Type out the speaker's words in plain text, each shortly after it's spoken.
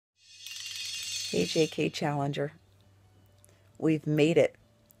Hey, JK Challenger. We've made it.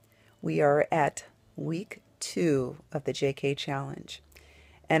 We are at week 2 of the JK Challenge.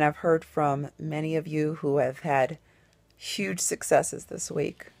 And I've heard from many of you who have had huge successes this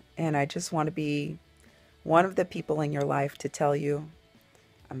week. And I just want to be one of the people in your life to tell you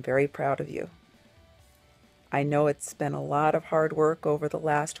I'm very proud of you. I know it's been a lot of hard work over the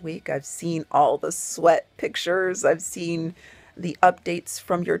last week. I've seen all the sweat pictures. I've seen the updates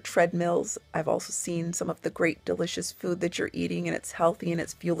from your treadmills. I've also seen some of the great delicious food that you're eating, and it's healthy and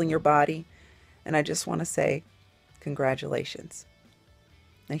it's fueling your body. And I just want to say congratulations.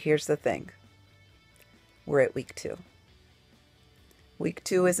 Now here's the thing. We're at week 2. Week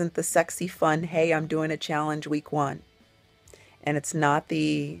 2 isn't the sexy fun, hey, I'm doing a challenge week 1. And it's not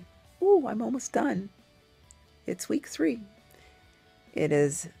the, ooh, I'm almost done. It's week 3. It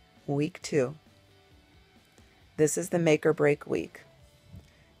is week 2. This is the make or break week.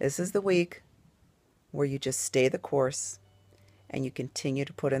 This is the week where you just stay the course and you continue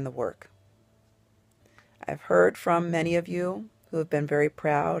to put in the work. I've heard from many of you who have been very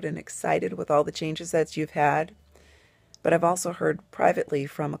proud and excited with all the changes that you've had, but I've also heard privately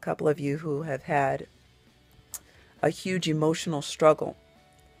from a couple of you who have had a huge emotional struggle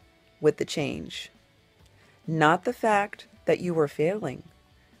with the change. Not the fact that you were failing,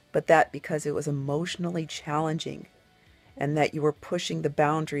 but that because it was emotionally challenging and that you were pushing the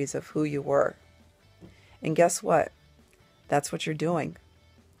boundaries of who you were. And guess what? That's what you're doing.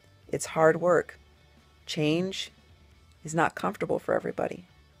 It's hard work. Change is not comfortable for everybody.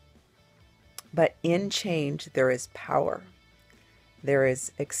 But in change, there is power. There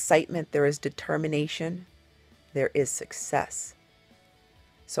is excitement. There is determination. There is success.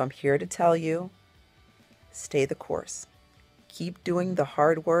 So I'm here to tell you, stay the course. Keep doing the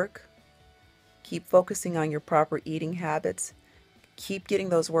hard work. Keep focusing on your proper eating habits. Keep getting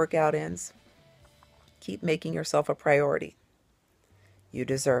those workout ins. Keep making yourself a priority. You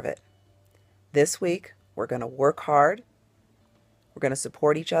deserve it. This week, we're going to work hard. We're going to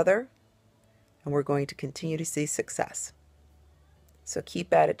support each other. And we're going to continue to see success. So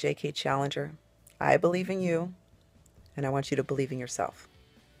keep at it, JK Challenger. I believe in you, and I want you to believe in yourself.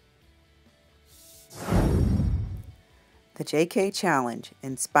 The JK Challenge,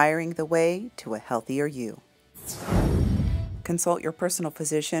 inspiring the way to a healthier you. Consult your personal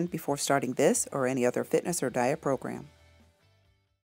physician before starting this or any other fitness or diet program.